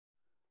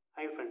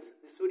Hi friends,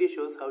 this video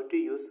shows how to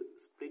use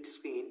split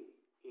screen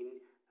in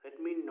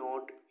Redmi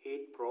Note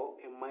 8 Pro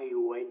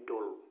MIUI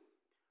 12.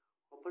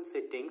 Open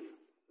settings,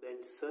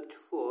 then search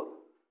for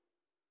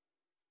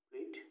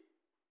split,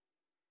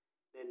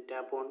 then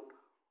tap on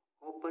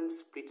open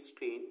split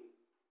screen.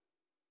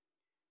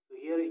 So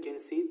here you can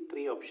see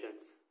three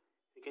options.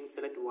 You can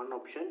select one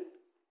option.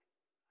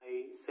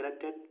 I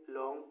selected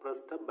long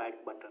press the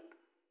back button.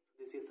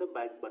 This is the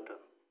back button.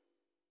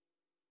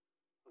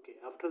 Okay,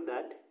 after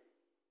that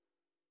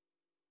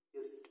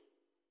just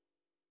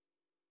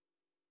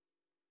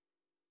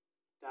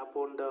tap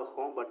on the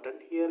home button.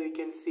 Here you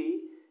can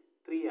see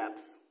three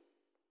apps: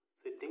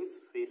 settings,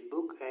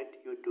 Facebook and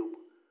YouTube.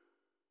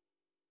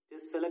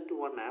 Just select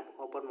one app,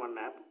 open one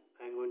app.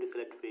 I am going to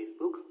select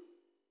Facebook.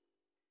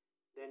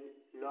 Then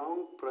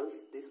long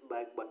press this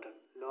back button,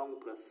 long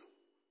press.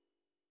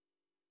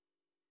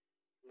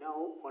 Now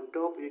on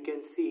top you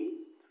can see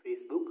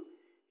Facebook.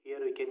 Here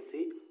you can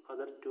see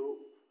other two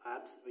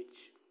apps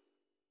which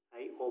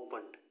I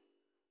opened.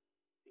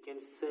 You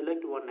can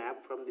select one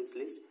app from this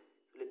list.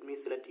 So let me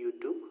select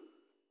YouTube.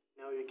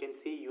 Now you can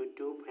see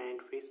YouTube and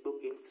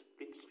Facebook in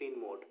split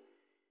screen mode.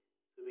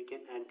 So we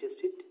can adjust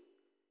it.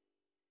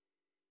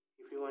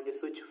 If you want to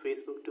switch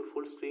Facebook to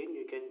full screen,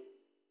 you can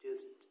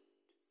just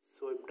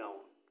swipe down.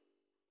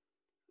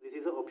 This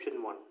is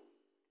option 1.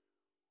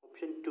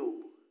 Option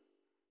 2.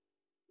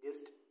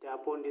 Just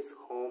tap on this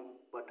home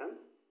button.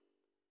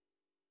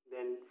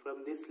 Then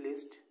from this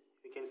list,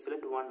 you can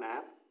select one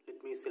app.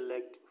 Let me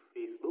select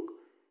Facebook.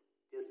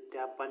 Just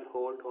tap and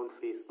hold on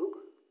Facebook.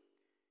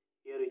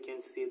 Here you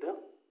can see the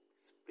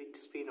split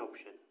screen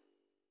option.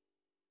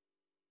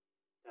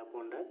 Tap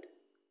on that.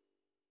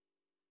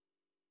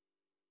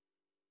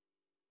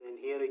 Then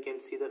here you can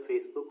see the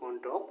Facebook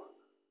on top.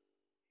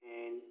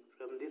 And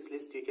from this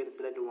list you can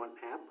select one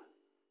app.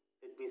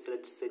 Let me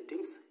select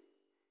settings.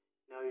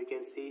 Now you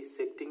can see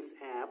settings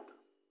app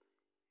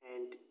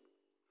and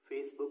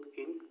Facebook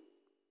in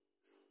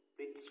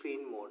split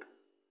screen mode.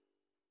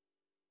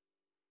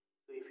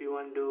 So if you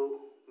want to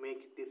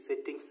make the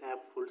settings app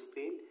full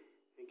screen,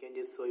 you can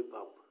just swipe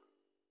up.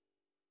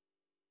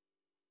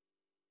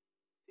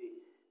 See,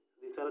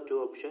 these are two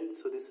options.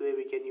 So this way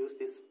we can use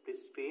this split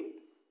screen.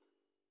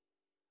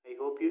 I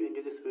hope you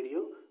enjoy this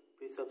video.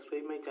 Please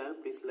subscribe my channel.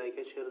 Please like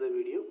and share the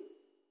video.